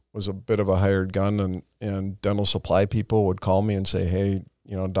was a bit of a hired gun, and dental supply people would call me and say, hey,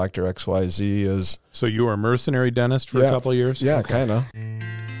 Dr. XYZ is... So you were a mercenary dentist for a couple of years? Yeah, kind of.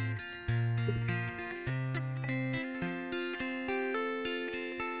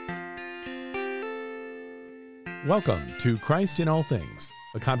 Welcome to Christ in All Things,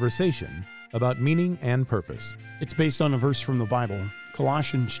 a conversation about meaning and purpose. It's based on a verse from the Bible,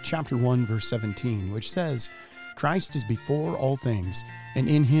 Colossians chapter 1, verse 17, which says, Christ is before all things, and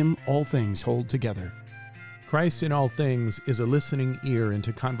in him all things hold together. Christ in All Things is a listening ear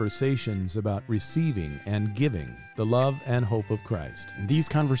into conversations about receiving and giving the love and hope of Christ. And these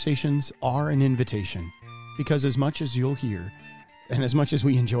conversations are an invitation, because as much as you'll hear, and as much as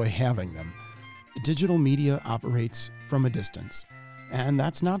we enjoy having them, digital media operates from a distance, and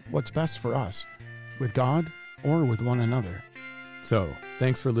that's not what's best for us, with God or with one another. So,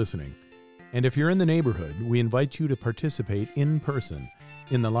 thanks for listening. And if you're in the neighborhood, we invite you to participate in person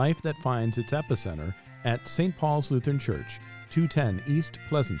in the life that finds its epicenter at St. Paul's Lutheran Church, 210 East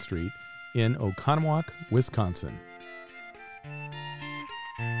Pleasant Street in Oconomowoc, Wisconsin.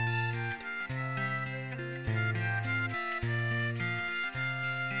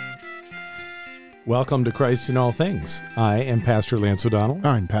 Welcome to Christ in All Things. I am Pastor Lance O'Donnell.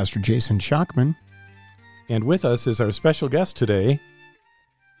 I'm Pastor Jason Schockman. And with us is our special guest today,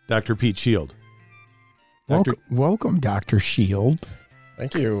 Dr. Pete Sheild. Welcome, Dr. Sheild.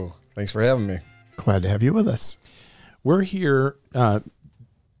 Thank you. Thanks for having me. Glad to have you with us. We're here,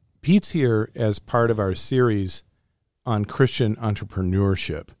 Pete's here as part of our series on Christian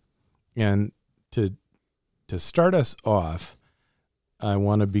entrepreneurship. And to start us off, I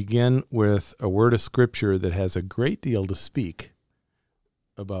want to begin with a word of scripture that has a great deal to speak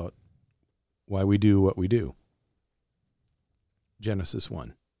about why we do what we do. Genesis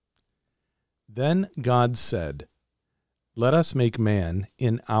 1. Then God said, "Let us make man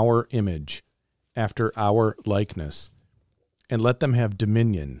in our image, after our likeness, and let them have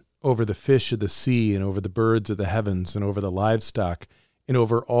dominion over the fish of the sea, and over the birds of the heavens, and over the livestock, and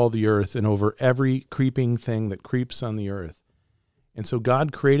over all the earth, and over every creeping thing that creeps on the earth." And so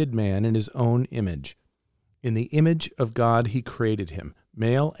God created man in his own image. In the image of God he created him.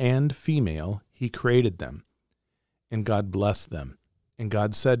 Male and female he created them. And God blessed them. And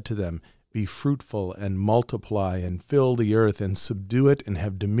God said to them, "Be fruitful and multiply and fill the earth and subdue it and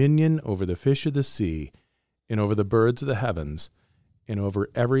have dominion over the fish of the sea and over the birds of the heavens and over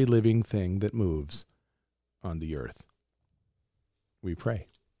every living thing that moves on the earth." We pray.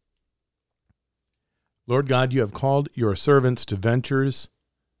 Lord God, you have called your servants to ventures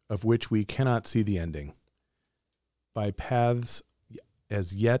of which we cannot see the ending, by paths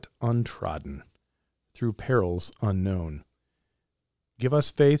as yet untrodden, through perils unknown. Give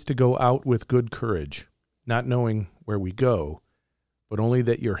us faith to go out with good courage, not knowing where we go, but only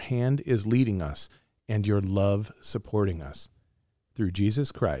that your hand is leading us and your love supporting us. Through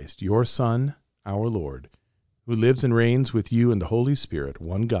Jesus Christ, your Son, our Lord, who lives and reigns with you in the Holy Spirit,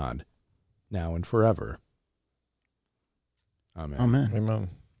 one God, now and forever. Amen. Amen. Amen.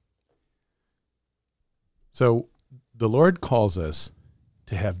 So the Lord calls us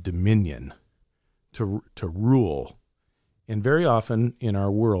to have dominion, to rule. And very often in our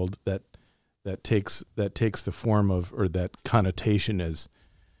world that takes the form of, or that connotation is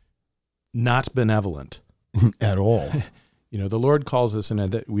not benevolent At all. The Lord calls us, and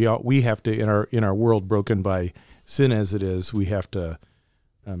that we have to, in our world broken by sin as it is, we have to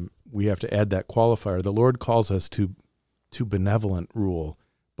add that qualifier. The Lord calls us to benevolent rule,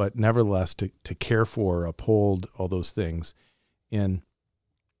 but nevertheless to care for, uphold all those things. And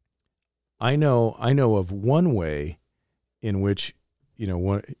I know of one way in which a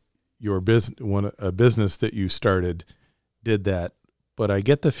business that you started did that, but I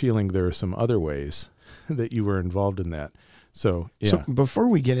get the feeling there are some other ways that you were involved in that. So, yeah. So before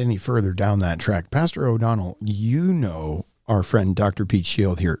we get any further down that track, Pastor O'Donnell, you know our friend Dr. Pete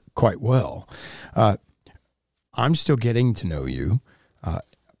Sheild here quite well. I'm still getting to know you.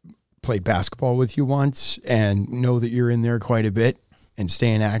 Played basketball with you once and know that you're in there quite a bit and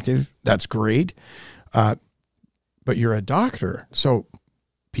staying active. That's great. But you're a doctor. So,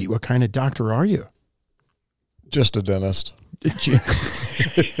 Pete, what kind of doctor are you? Just a dentist.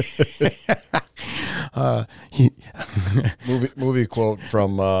 Movie quote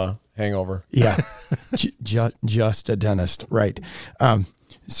from Hangover. Yeah, just a dentist, right.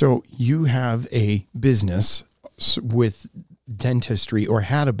 So you have a business with dentistry, or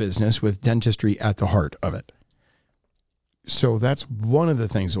had a business with dentistry at the heart of it. So that's one of the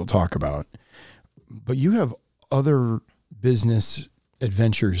things we'll talk about. But you have other business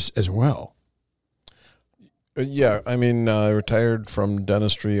adventures as well. Yeah, I mean, I retired from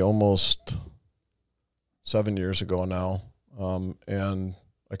dentistry almost 7 years ago now, and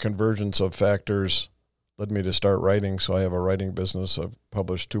a convergence of factors led me to start writing. So I have a writing business. I've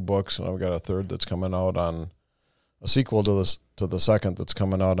published 2 books, and I've got a third that's coming out on a sequel to the second that's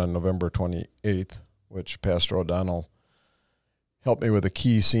coming out on November 28th, which Pastor O'Donnell helped me with a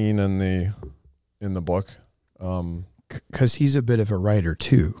key scene in the book. Because he's a bit of a writer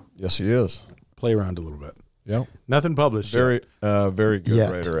too. Yes, he is. Play around a little bit. Yeah, Nothing published yet. very good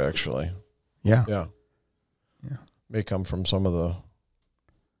Yet. writer, actually. Yeah. Yeah. May come from some of the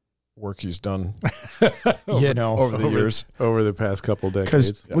work he's done over the years. Over the past couple Because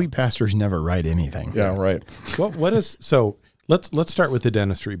decades. we pastors never write anything. Yeah, right. What is so? Let's start with the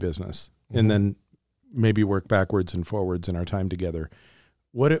dentistry business, and then maybe work backwards and forwards in our time together.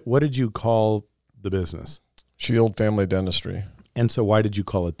 What did you call the business? Sheild Family Dentistry. And so, why did you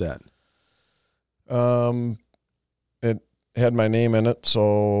call it that? It had my name in it,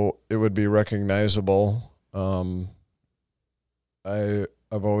 so it would be recognizable. I've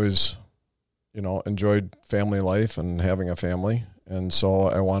always, enjoyed family life and having a family, and so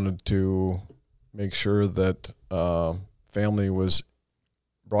I wanted to make sure that family was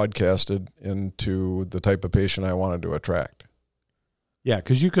broadcasted into the type of patient I wanted to attract. Yeah,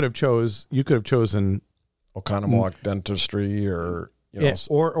 because you could have chosen Oconomowoc dentistry, or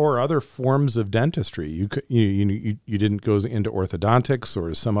or other forms of dentistry. You could you didn't go into orthodontics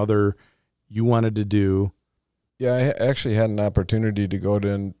or some other you wanted to do. Yeah, I actually had an opportunity to go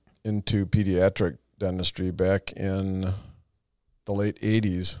into pediatric dentistry back in the late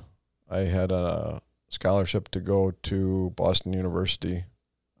 80s. I had a scholarship to go to Boston University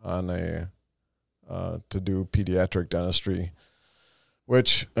on to do pediatric dentistry,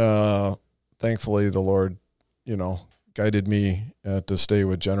 which thankfully the Lord, guided me to stay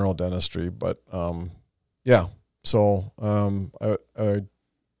with general dentistry. But so I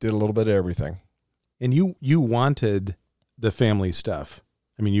did a little bit of everything. And you wanted the family stuff.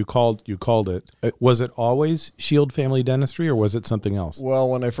 I mean, you called it. Was it always Sheild Family Dentistry, or was it something else? Well,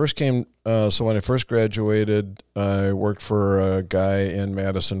 when I first when I first graduated, I worked for a guy in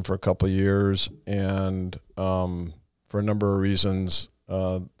Madison for a couple of years, and for a number of reasons,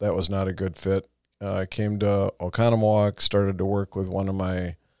 that was not a good fit. I came to Oconomowoc, started to work with one of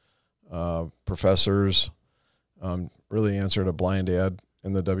my professors, really answered a blind ad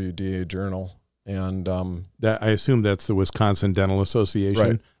in the WDA Journal. And that I assume that's the Wisconsin Dental Association.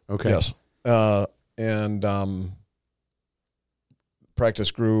 Right. Okay. Yes. And practice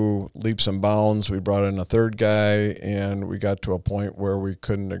grew leaps and bounds. We brought in a third guy, and we got to a point where we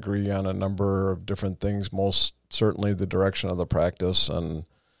couldn't agree on a number of different things, most certainly the direction of the practice. And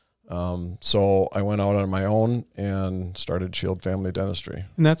so I went out on my own and started Sheild Family Dentistry.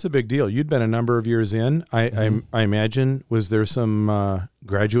 And that's a big deal. You'd been a number of years in. I imagine, was there some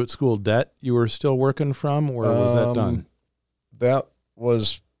graduate school debt you were still working from, or was that done? That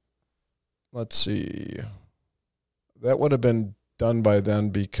was, let's see, that would have been done by then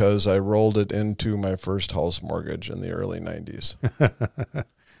because I rolled it into my first house mortgage in the early 90s. Okay.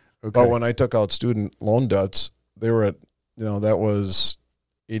 But when I took out student loan debts, they were at, that was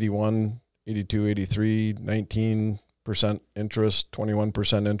 81, 82, 83, 19% interest,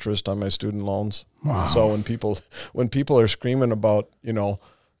 21% interest on my student loans. Wow. So when people are screaming about,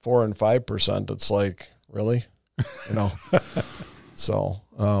 4 and 5%, it's like, really? So,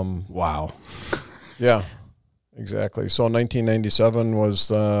 wow. Yeah, exactly. So 1997 was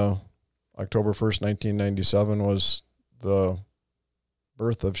October 1st, 1997 was the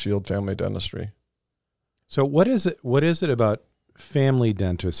birth of Sheild Family Dentistry. So what is it about family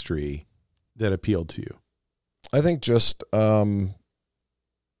dentistry that appealed to you? I think just the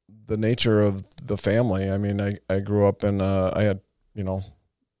nature of the family. I mean, I grew up in I had,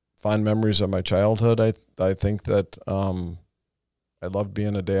 fond memories of my childhood. I think that I loved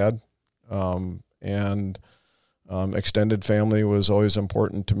being a dad, and extended family was always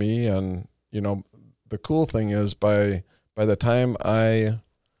important to me. And, the cool thing is by the time I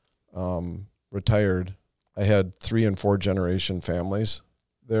retired, I had 3 and 4 generation families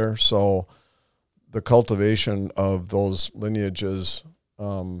there. So the cultivation of those lineages,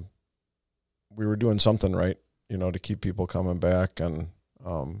 we were doing something right, to keep people coming back. And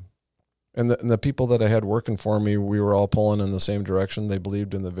the people that I had working for me, we were all pulling in the same direction. They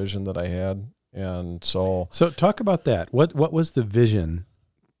believed in the vision that I had. And so talk about that. What was the vision?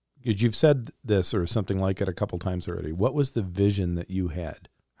 Because you've said this or something like it a couple times already. What was the vision that you had?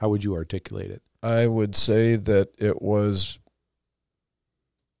 How would you articulate it? I would say that it was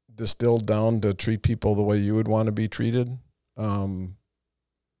distilled down to treat people the way you would want to be treated.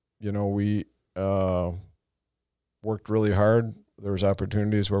 worked really hard. There was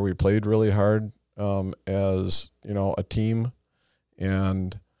opportunities where we played really hard as, a team.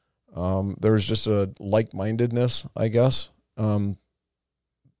 And there was just a like-mindedness, I guess. I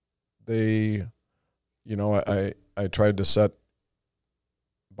tried to set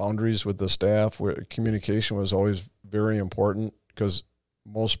boundaries with the staff where communication was always very important, because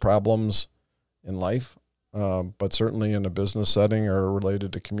most problems in life, but certainly in a business setting, are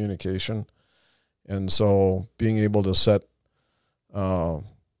related to communication. And so being able to set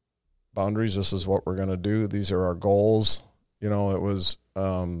boundaries, this is what we're going to do, these are our goals. It was,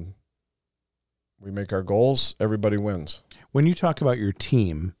 we make our goals, everybody wins. When you talk about your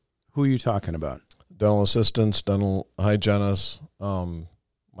team, who are you talking about? Dental assistants, dental hygienists,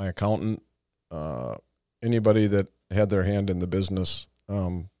 my accountant, anybody that had their hand in the business,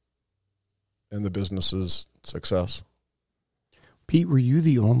 in the business's success. Pete, were you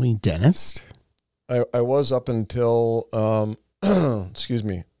the only dentist? I was up until, excuse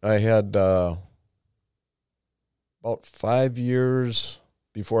me, I had about 5 years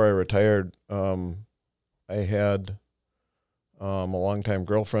before I retired. I had a longtime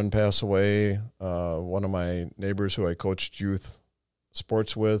girlfriend pass away. One of my neighbors who I coached youth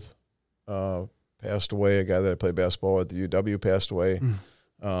sports with passed away. A guy that I played basketball at the UW passed away.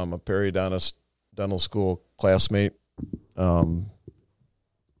 A periodontist dental school classmate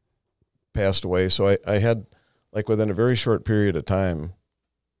passed away. So I had, like, within a very short period of time,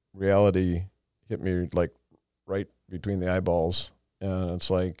 reality hit me like right between the eyeballs. And it's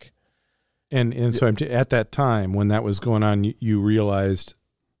like... And so at that time when that was going on, you realized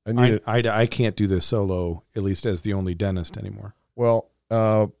I can't do this solo, at least as the only dentist anymore. Well,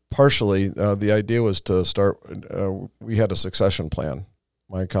 partially, the idea was to start, we had a succession plan.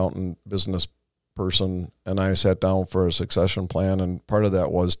 My accountant, business person, and I sat down for a succession plan, and part of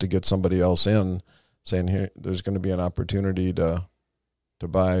that was to get somebody else in, saying, here, there's going to be an opportunity to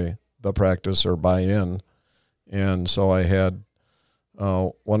buy the practice or buy in. And so I had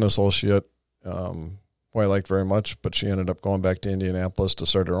one associate who I liked very much, but she ended up going back to Indianapolis to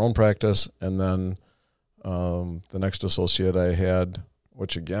start her own practice. And then the next associate I had,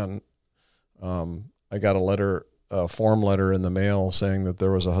 which again, I got a form letter in the mail saying that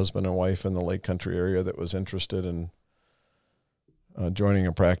there was a husband and wife in the Lake Country area that was interested in joining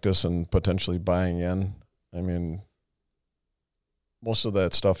a practice and potentially buying in. I mean, most of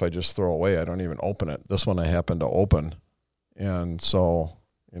that stuff I just throw away. I don't even open it. This one I happen to open. And so,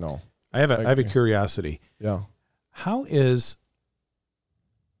 I have a curiosity. Yeah. How is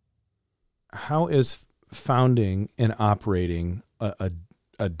founding and operating a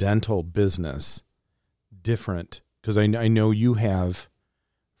dental business different? Because I know you have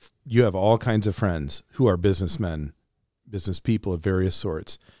all kinds of friends who are businessmen, business people of various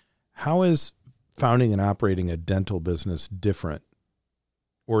sorts. How is founding and operating a dental business different,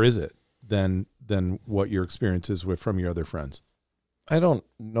 or is it than what your experience is with from your other friends? I don't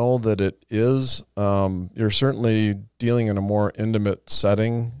know that it is. You're certainly dealing in a more intimate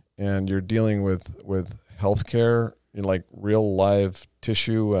setting, and you're dealing with healthcare, like real live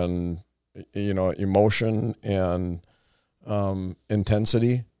tissue and emotion and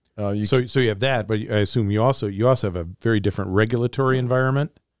intensity. So you have that, but I assume you also have a very different regulatory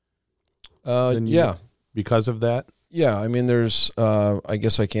environment. Yeah, because of that. Yeah, I mean, there's. I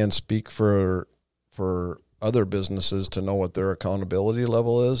guess I can't speak for other businesses to know what their accountability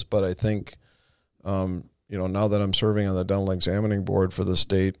level is, but I think, now that I'm serving on the dental examining board for the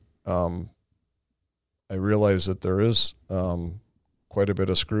state, I realize that there is quite a bit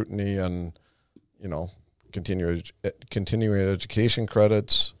of scrutiny and, continuing education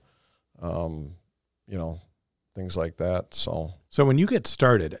credits, things like that. So when you get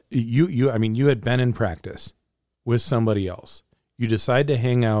started, you had been in practice with somebody else. You decide to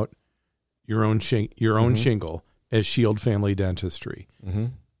hang out your own mm-hmm. shingle as Sheild Family Dentistry. Mm-hmm.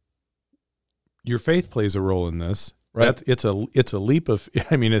 Your faith plays a role in this. Right. It's a leap of.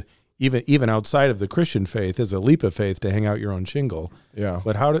 I mean, even outside of the Christian faith, it's a leap of faith to hang out your own shingle. Yeah.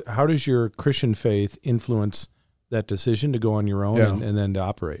 But how does your Christian faith influence that decision to go on your own and then to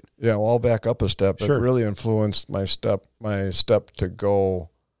operate? Yeah. Well, I'll back up a step. Sure. It really influenced my step to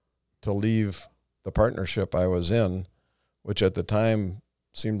leave the partnership I was in, which at the time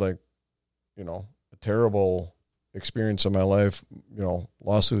seemed like, a terrible experience in my life,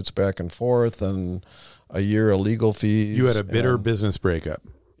 lawsuits back and forth and a year of legal fees. You had a bitter business breakup.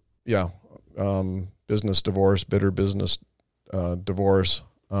 Yeah. Business divorce, bitter business divorce.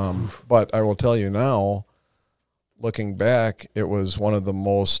 But I will tell you now, looking back, it was one of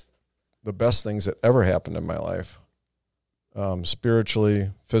the best things that ever happened in my life. Spiritually,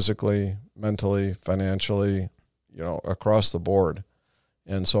 physically, mentally, financially, across the board.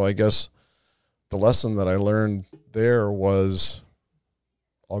 And so I guess the lesson that I learned there was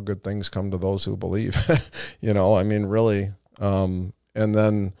all good things come to those who believe, really. And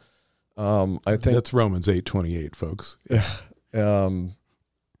then I think that's Romans 8:28, folks.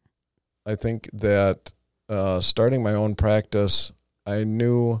 I think that starting my own practice, I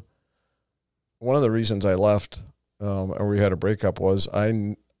knew one of the reasons I left or we had a breakup was I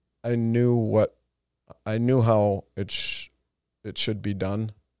knew how it should be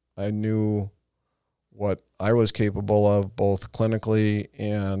done. I knew what I was capable of, both clinically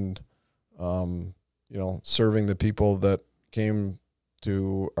and serving the people that came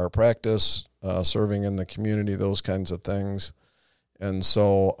to our practice, serving in the community, those kinds of things. And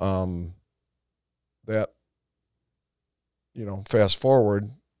so fast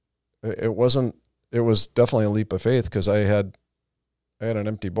forward, it was definitely a leap of faith because I had an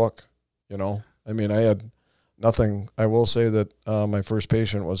empty book, I had nothing. I will say that my first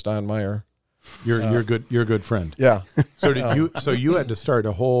patient was Don Meyer. You're a good friend. Yeah. So you had to start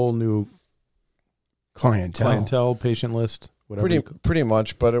a whole new clientele, patient list, whatever. Pretty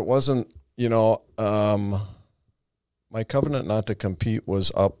much, but it wasn't, my covenant not to compete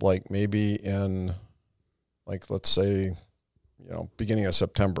was up like maybe in let's say, beginning of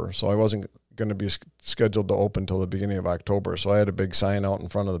September. So I wasn't going to be scheduled to open till the beginning of October. So I had a big sign out in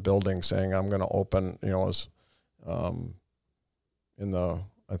front of the building saying I'm going to open, it was in the,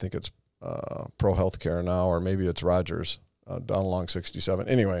 I think it's Pro Healthcare now, or maybe it's Rogers down along 67.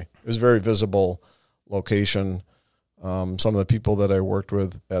 Anyway, it was a very visible location. Some of the people that I worked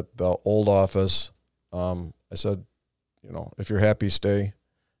with at the old office, I said, if you're happy, stay.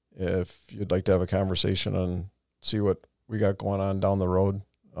 If you'd like to have a conversation and see what we got going on down the road,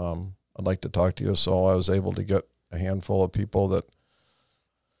 I'd like to talk to you. So I was able to get a handful of people that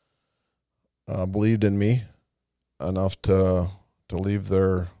believed in me enough to leave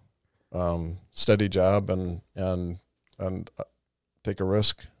their steady job and take a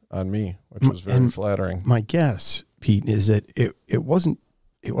risk on me, which was very flattering. My guess, Pete, is that it wasn't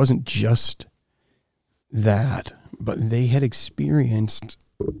just that, but they had experienced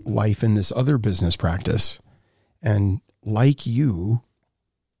life in this other business practice, and like you,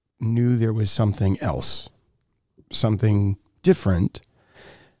 knew there was something else, something different.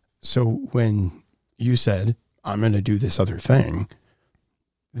 So when you said, I'm going to do this other thing,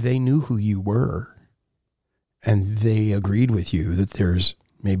 they knew who you were, and they agreed with you that there's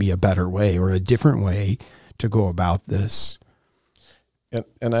maybe a better way or a different way to go about this.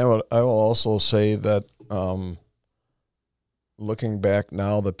 And I will also say that looking back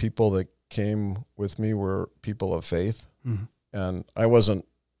now, the people that came with me were people of faith. Mm-hmm. And I wasn't,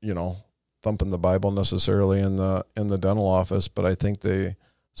 thumping the Bible necessarily in the dental office, but I think they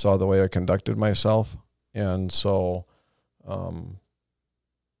saw the way I conducted myself. And so,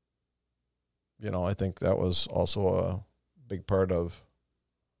 I think that was also a big part of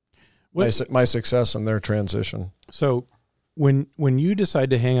my success in their transition. So when you decide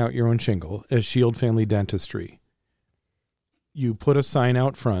to hang out your own shingle as Sheild Family Dentistry, you put a sign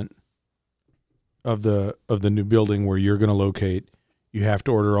out front of the new building where you're going to locate. You have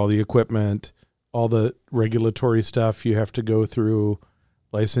to order all the equipment, all the regulatory stuff. You have to go through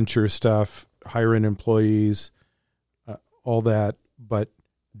licensure stuff, hire in employees, all that. But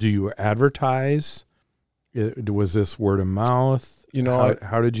do you advertise? Was this word of mouth?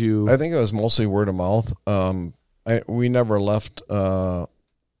 How did you? I think it was mostly word of mouth. We never left. During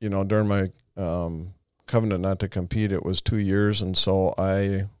my covenant not to compete, it was 2 years, and so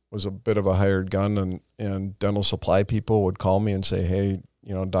I was a bit of a hired gun, and dental supply people would call me and say, hey,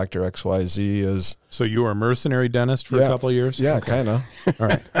 Dr. XYZ is... So you were a mercenary dentist for a couple of years? Yeah, kind of. All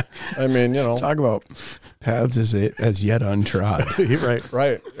right. I mean, Talk about paths as yet untrod.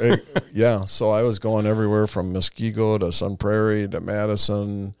 Right. Yeah, so I was going everywhere from Muskego to Sun Prairie to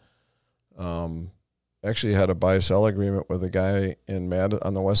Madison. Actually had a buy-sell agreement with a guy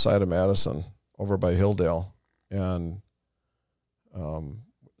on the west side of Madison over by Hilldale. And...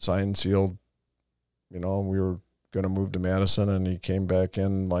 signed, sealed, we were going to move to Madison, and he came back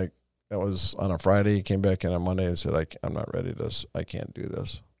in that was on a Friday. He came back in on Monday and said, I'm not ready I can't do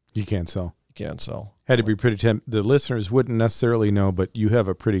this. You can't sell. You can't sell. Had to be pretty the listeners wouldn't necessarily know, but you have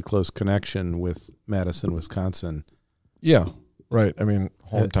a pretty close connection with Madison, Wisconsin. Yeah, right. I mean,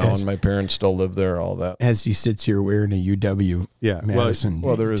 hometown, my parents still live there, all that. As he sits here wearing a UW Madison.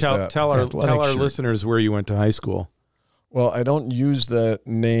 Well, there is that. Tell our listeners where you went to high school. Well, I don't use the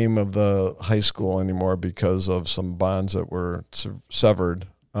name of the high school anymore because of some bonds that were severed,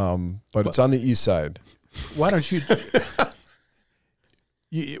 but it's on the east side. Why don't you...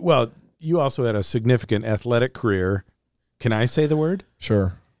 you also had a significant athletic career. Can I say the word?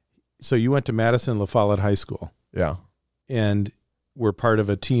 Sure. So you went to Madison La Follette High School. Yeah. And were part of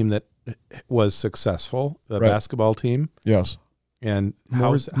a team that was successful, a basketball team. Yes. And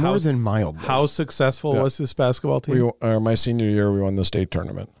more than mildly. How successful was this basketball team? My senior year, we won the state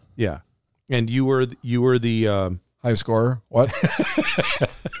tournament. Yeah. And you were the high scorer. What?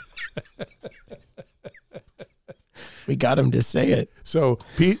 We got him to say it. So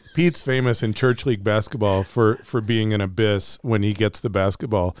Pete's famous in church league basketball for being an abyss when he gets the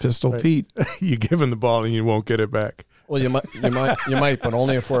basketball. Pistol Pete. You give him the ball and you won't get it back. Well, you might, but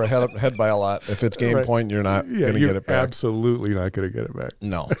only if we're ahead by a lot. If it's game point, you're not going to get it back. Absolutely not going to get it back.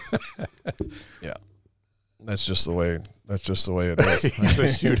 No. Yeah, that's just the way. That's just the way it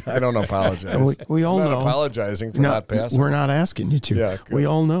is. I don't apologize. We all know. Apologizing for not passing. We're not asking you to. Yeah, good. We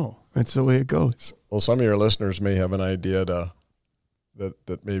all know. That's the way it goes. Well, some of your listeners may have an idea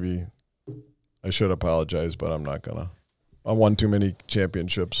that maybe I should apologize, but I'm not gonna. I won too many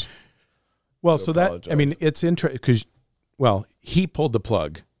championships. Well, so apologize. That, I mean, it's interesting because, well, he pulled the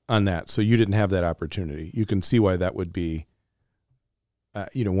plug on that, so you didn't have that opportunity. You can see why that would be,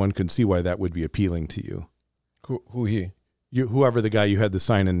 one can see why that would be appealing to you. Who he? Whoever the guy you had the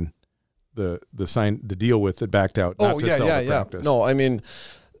sign in the deal with that backed out. Not to sell the practice. No, I mean,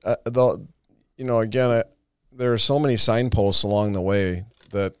 again, there are so many signposts along the way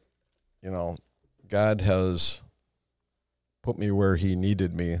that, God has put me where he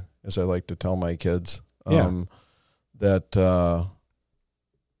needed me, as I like to tell my kids, that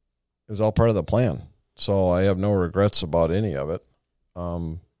is all part of the plan. So I have no regrets about any of it.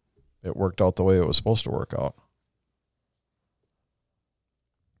 It worked out the way it was supposed to work out.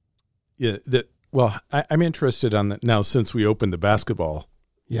 Yeah. I'm interested on that now since we opened the basketball.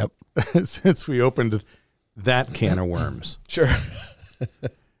 Yep. Since we opened that can of worms. Sure.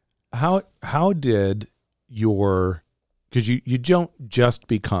 How did because you don't just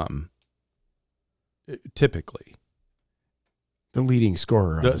become typically the leading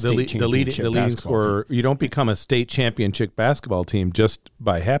scorer on the leading scorer. You don't become a state championship basketball team just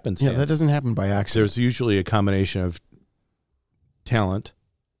by happenstance. Yeah, that doesn't happen by accident. There's usually a combination of talent,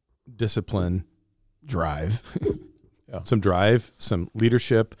 discipline, drive, some drive, some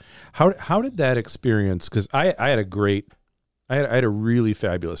leadership. How did that experience? Because I had a really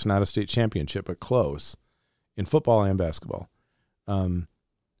fabulous, not a state championship, but close in football and basketball,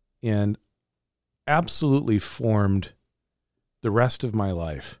 and absolutely formed the rest of my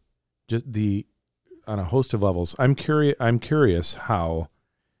life. Just on a host of levels. I'm curious how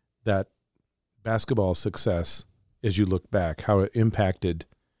that basketball success, as you look back, how it impacted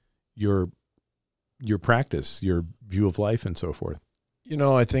your practice, your view of life, and so forth.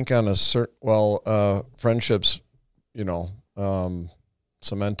 I think on a friendships,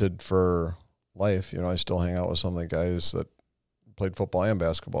 cemented for life. I still hang out with some of the guys that played football and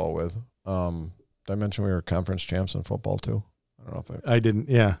basketball with. Did I mention we were conference champs in football too? I don't know if I didn't.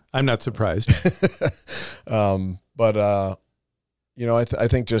 Yeah, I'm not surprised. But I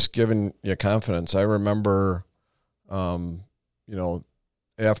think just giving you confidence. I remember,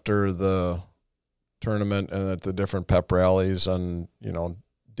 after the tournament and at the different pep rallies and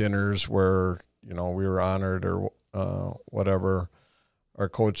dinners where we were honored or whatever. Our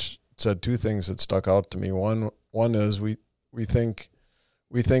coach said two things that stuck out to me. One is we think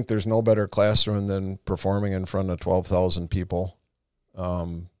there's no better classroom than performing in front of 12,000 people.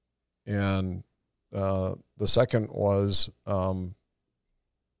 And the second was when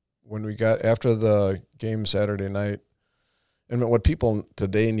we got after the game Saturday night, and what people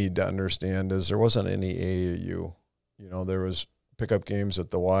today need to understand is there wasn't any AAU. There was pickup games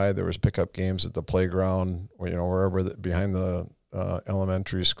at the Y, there was pickup games at the playground, wherever behind the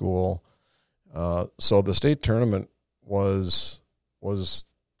elementary school. So the state tournament was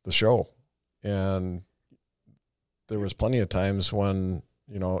the show, and there was plenty of times when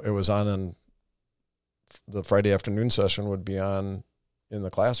it was on, and the Friday afternoon session would be on in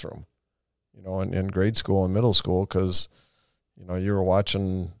the classroom, in grade school and middle school, because you were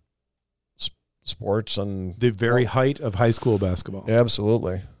watching sports and the very height of high school basketball.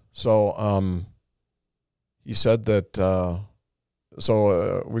 Absolutely. So he said that.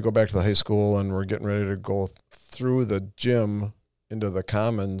 So we go back to the high school and we're getting ready to go through the gym into the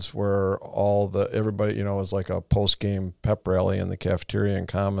commons where everybody, it was like a post-game pep rally in the cafeteria and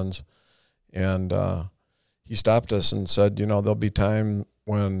commons. And he stopped us and said, there'll be time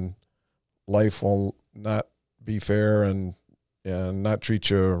when life will not be fair and not treat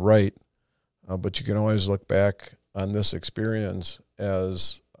you right. But you can always look back on this experience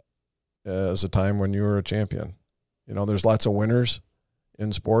as a time when you were a champion. There's lots of winners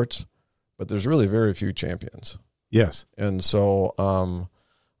in sports, but there's really very few champions. Yes. And so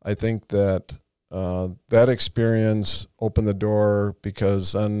I think that that experience opened the door,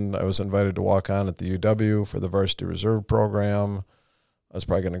 because then I was invited to walk on at the UW for the varsity reserve program. I was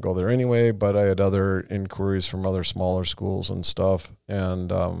probably going to go there anyway, but I had other inquiries from other smaller schools and stuff.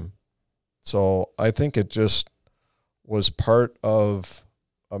 And so I think it just was part of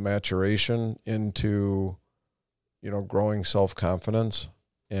a maturation into, growing self-confidence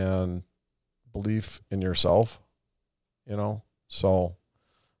and belief in yourself, So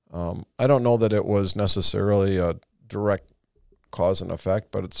I don't know that it was necessarily a direct cause and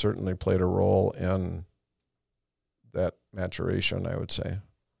effect, but it certainly played a role in that maturation, I would say.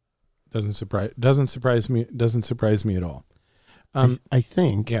 Doesn't surprise me at all. I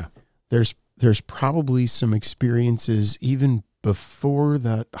think there's probably some experiences even before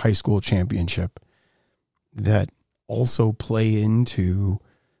that high school championship that also play into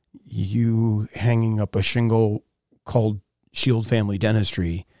you hanging up a shingle called Sheild Family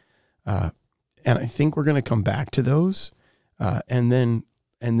Dentistry. And I think we're going to come back to those and then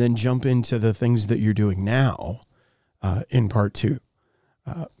jump into the things that you're doing now in part two.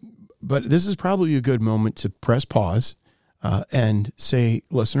 But this is probably a good moment to press pause and say,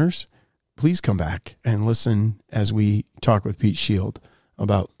 listeners, please come back and listen as we talk with Pete Sheild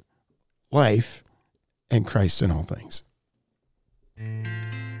about life and Christ in all things.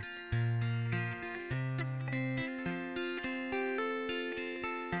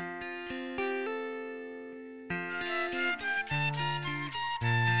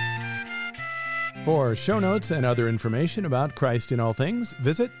 For show notes and other information about Christ in All Things,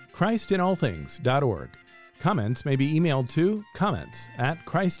 visit christinallthings.org. Comments may be emailed to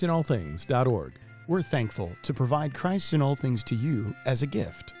comments@christinallthings.org. We're thankful to provide Christ in all things to you as a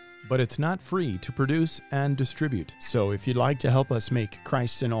gift. But it's not free to produce and distribute. So if you'd like to help us make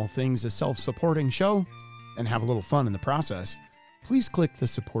Christ in all things a self-supporting show and have a little fun in the process, please click the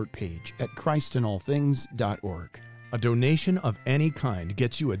support page at christinallthings.org. A donation of any kind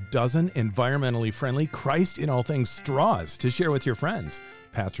gets you a dozen environmentally friendly Christ in All Things straws to share with your friends.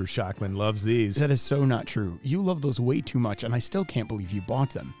 Pastor Schachman loves these. That is so not true. You love those way too much, and I still can't believe you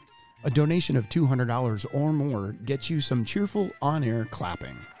bought them. A donation of $200 or more gets you some cheerful on-air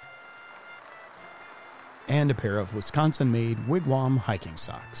clapping. And a pair of Wisconsin-made Wigwam hiking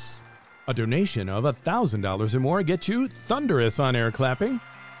socks. A donation of $1,000 or more gets you thunderous on-air clapping.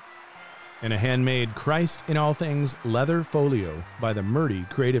 And a handmade Christ in All Things leather folio by the Murdy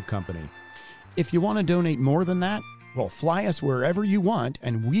Creative Company. If you want to donate more than that, well, fly us wherever you want,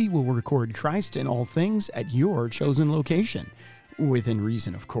 and we will record Christ in All Things at your chosen location. Within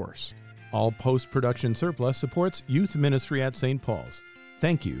reason, of course. All post-production surplus supports youth ministry at St. Paul's.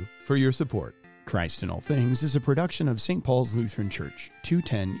 Thank you for your support. Christ in All Things is a production of St. Paul's Lutheran Church,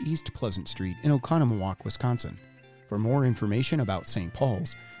 210 East Pleasant Street in Oconomowoc, Wisconsin. For more information about St.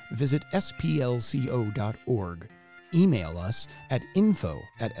 Paul's, visit splco.org. Email us at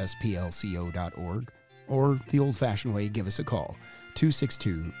info@splco.org, or the old-fashioned way, give us a call,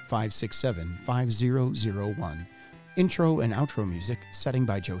 262-567-5001. Intro and outro music, setting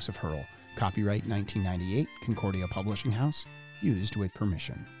by Joseph Hurl. Copyright 1998, Concordia Publishing House, used with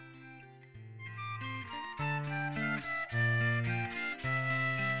permission.